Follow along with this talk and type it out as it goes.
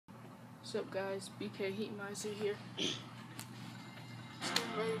What's up, guys? BK Heatmiser here. Getting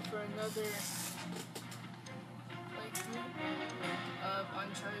ready for another playthrough of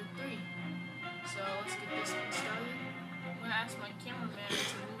Uncharted 3. So let's get this one started. I'm gonna ask my cameraman to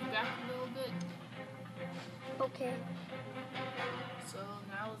move back a little bit. Okay. So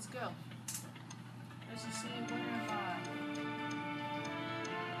now let's go. As you see, where am I?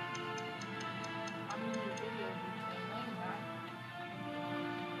 I'm in the video replay lane now.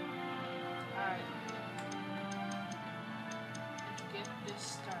 Alright. Let's get this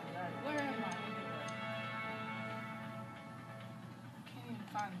started. Alright, where am I? Can't even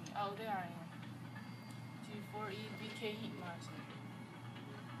find me. Oh, there I am. G4E BK Heatmiser.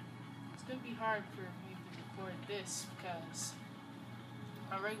 It's gonna be hard for me to record this because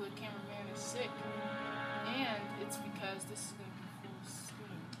my regular cameraman is sick. And it's because this is gonna be full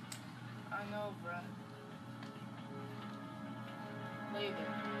screen. I know, bruh. Later.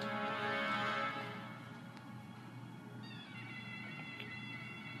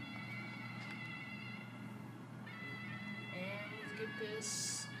 And let's get this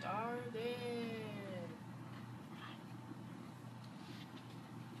started.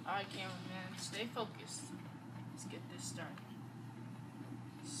 Alright, cameraman, stay focused. Let's get this started.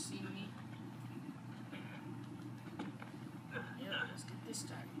 See me? Yep, let's get this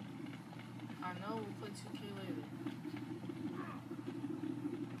started. I know we'll play 2K later.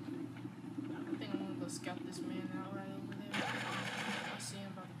 I think I'm gonna go scout this man out right over there. I see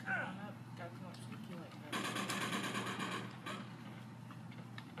him about to come on up. Gotta come up sneaky like that.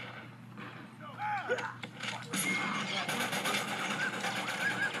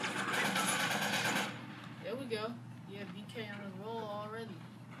 There we go. Yeah, BK on the roll already.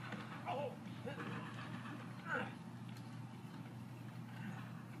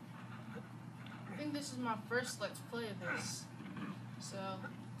 I think this is my first Let's Play of this, so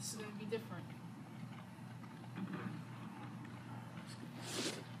this is gonna be different.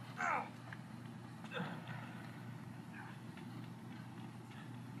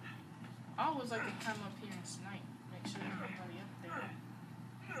 I always like to come up here and snipe, make sure there's nobody up there.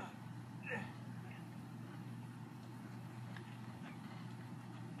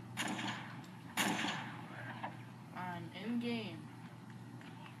 I'm in game.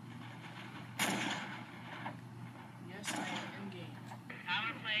 Yes, I am in game.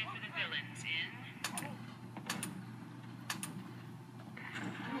 Power play for the villains in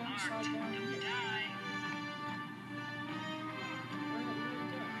I'm upside down here. die. Where did it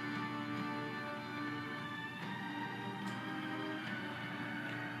go?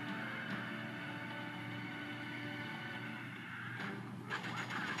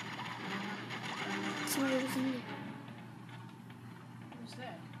 Somebody was in there. Who's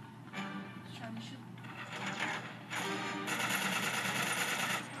that? He's trying to shoot.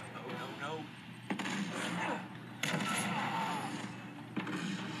 No.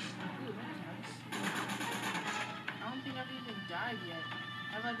 Ooh, that's nice. I don't think I've even died yet.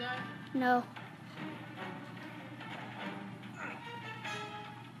 Have I died? No.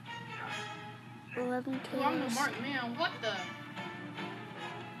 Oh, 11 I'm the kills. marked man. What the?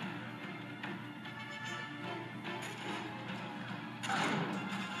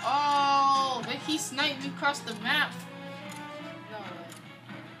 Oh, he sniped me across the map. No way.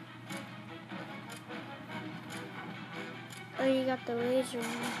 Oh, you got the laser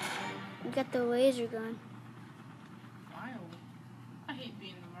one. You got the laser gun. Finally. I hate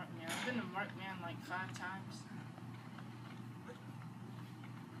being the marked man. I've been the marked man like 5 times.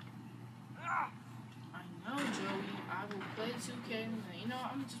 I know, Joey. I will play 2K. You know,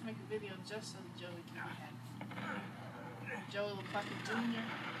 I'm gonna just make a video just so that Joey can be happy. Joey look like a junior,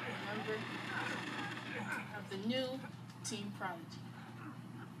 member of the new Team Prodigy.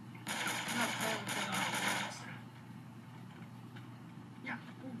 I'm not playing with anyone else. Yeah.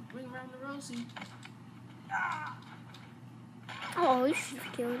 Ooh, bring around the Rosie. Oh, you should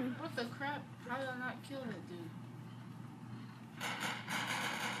have killed him. What the crap? How did I not kill that dude?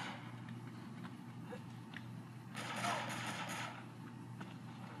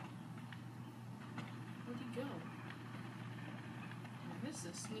 Where'd he go? Man, this is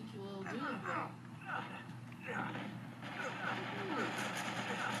a sneaky little dude, though.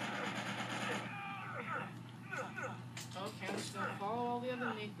 Okay, I'm just gonna follow all the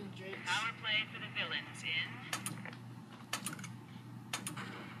other Nathan Drakes. Power play for the villains in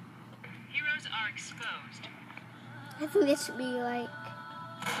heroes are exposed. I think this should be like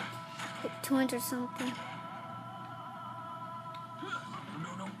 200 something.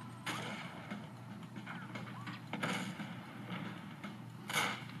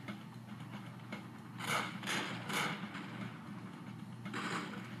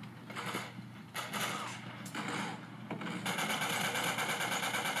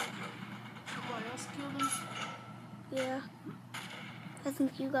 I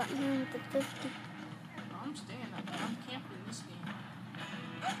think you got him with the 50. I'm staying up there. I'm camping this game.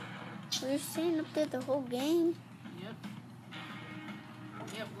 We're staying up there the whole game. Yep.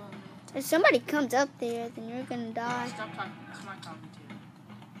 Yep, little man. If somebody comes up there, then you're gonna die. Stop talking. It's my commentary.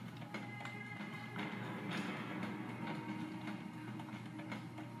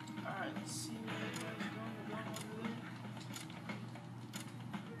 Alright, let's see where everybody's going. We're going over there.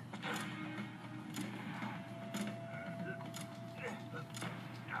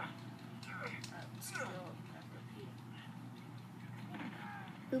 Alright, let's go back up here.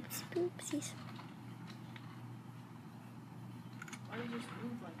 Oops, oopsies. Why do you just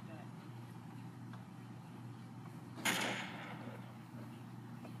move like that?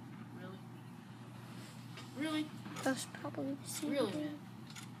 Really? Really? That's probably the same Really, thing.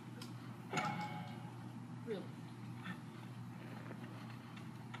 man? Really?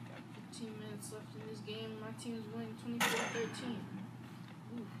 Got 15 minutes left in this game. My team's winning 24-13.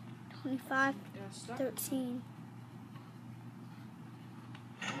 Ooh, 25, gotta stop. 13.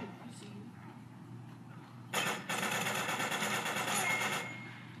 Ooh, I see you.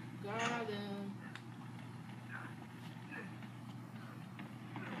 Got him.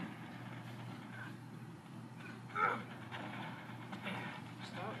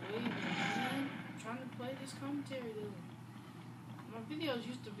 Stop waving, man. I'm trying to play this commentary though. My videos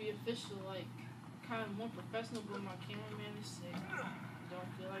used to be official, like kind of more professional, but my cameraman is sick.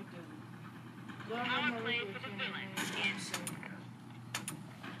 Don't feel like doing it. But I have my regular cameraman, so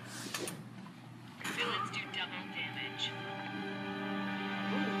Villains do double damage.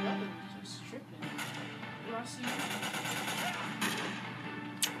 ooh, that was just tripping. Do I see you?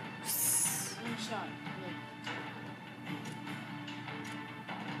 One shot. Look.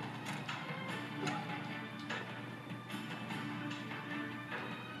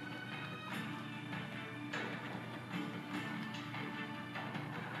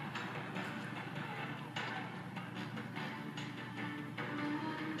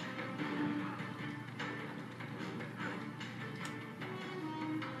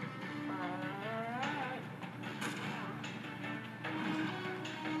 Alright.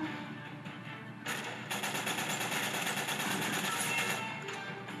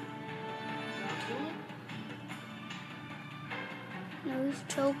 Did I kill him? No, he's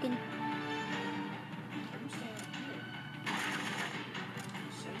choking. I'm staying up here.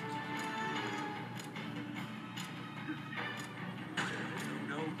 Safe.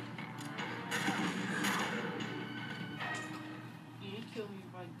 Yeah, he killed me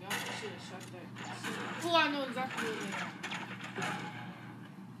by gun. I should have shot that. Oh, I know exactly where they are.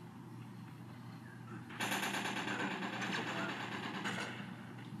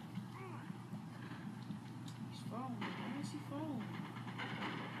 He's following me. Why is he following me?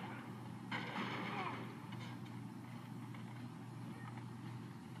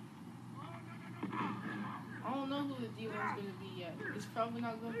 I don't know who the D1's gonna be yet. It's probably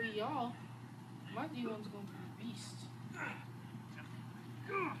not gonna be y'all. My D1's gonna be Beast.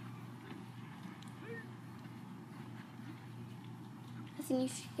 I think you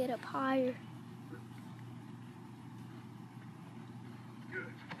should get up higher.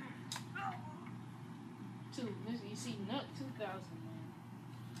 You see, Nut 2000, man.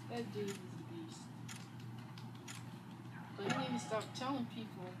 That dude is a beast. But you need to stop telling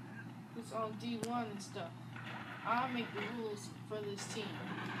people who's on D1 and stuff. I'll make the rules for this team.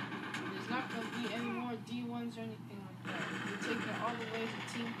 There's not going to be any more D1s or anything like that. We're taking it all the way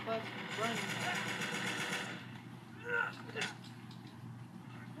to Team Plus and burning it.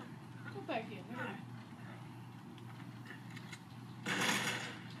 Go back here. Look at me.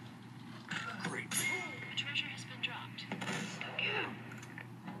 The treasure has been dropped. Go.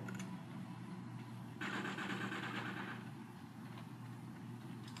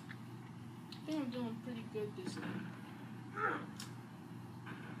 I think I'm doing pretty good this game. Very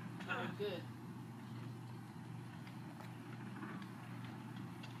good.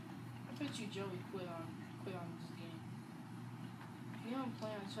 I bet you Joey quit on this game. If you don't play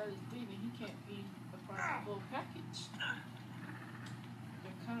on Charlie's 3, then he can't be a part of the whole package.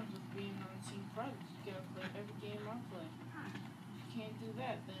 That comes with being on Team Project. You gotta play every game I play. If you can't do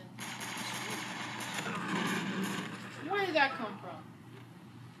that, then where did that come from?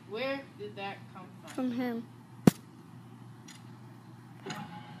 Where did that come from? From him.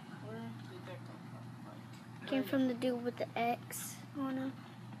 Where did that come from? Like, Came from the dude with the X on him.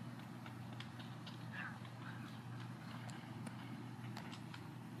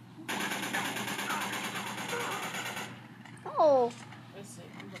 Oh, That's it.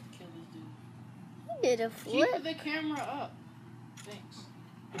 I'm about to kill this dude. he did a Keep flip. the camera up. Thanks.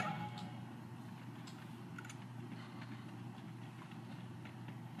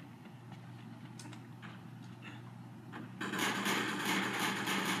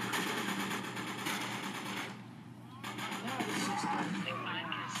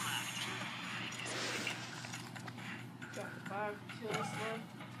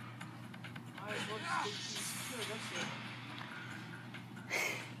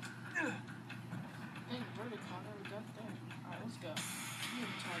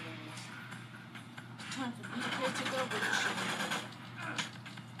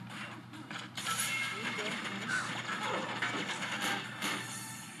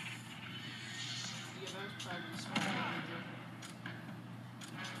 I'll just what I need to do.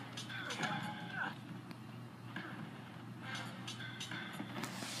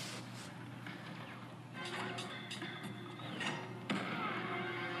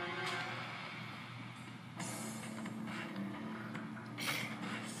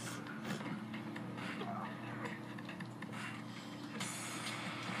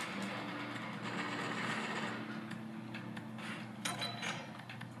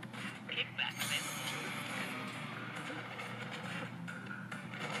 Kickback win.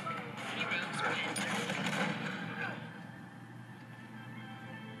 Heroes win.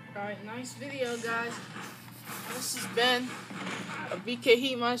 Alright, nice video, guys. This has been a BK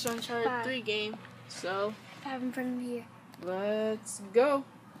Heat Monster Uncharted 3 game. So, 5 in front of here. let's go.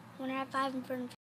 When I have 5 in front of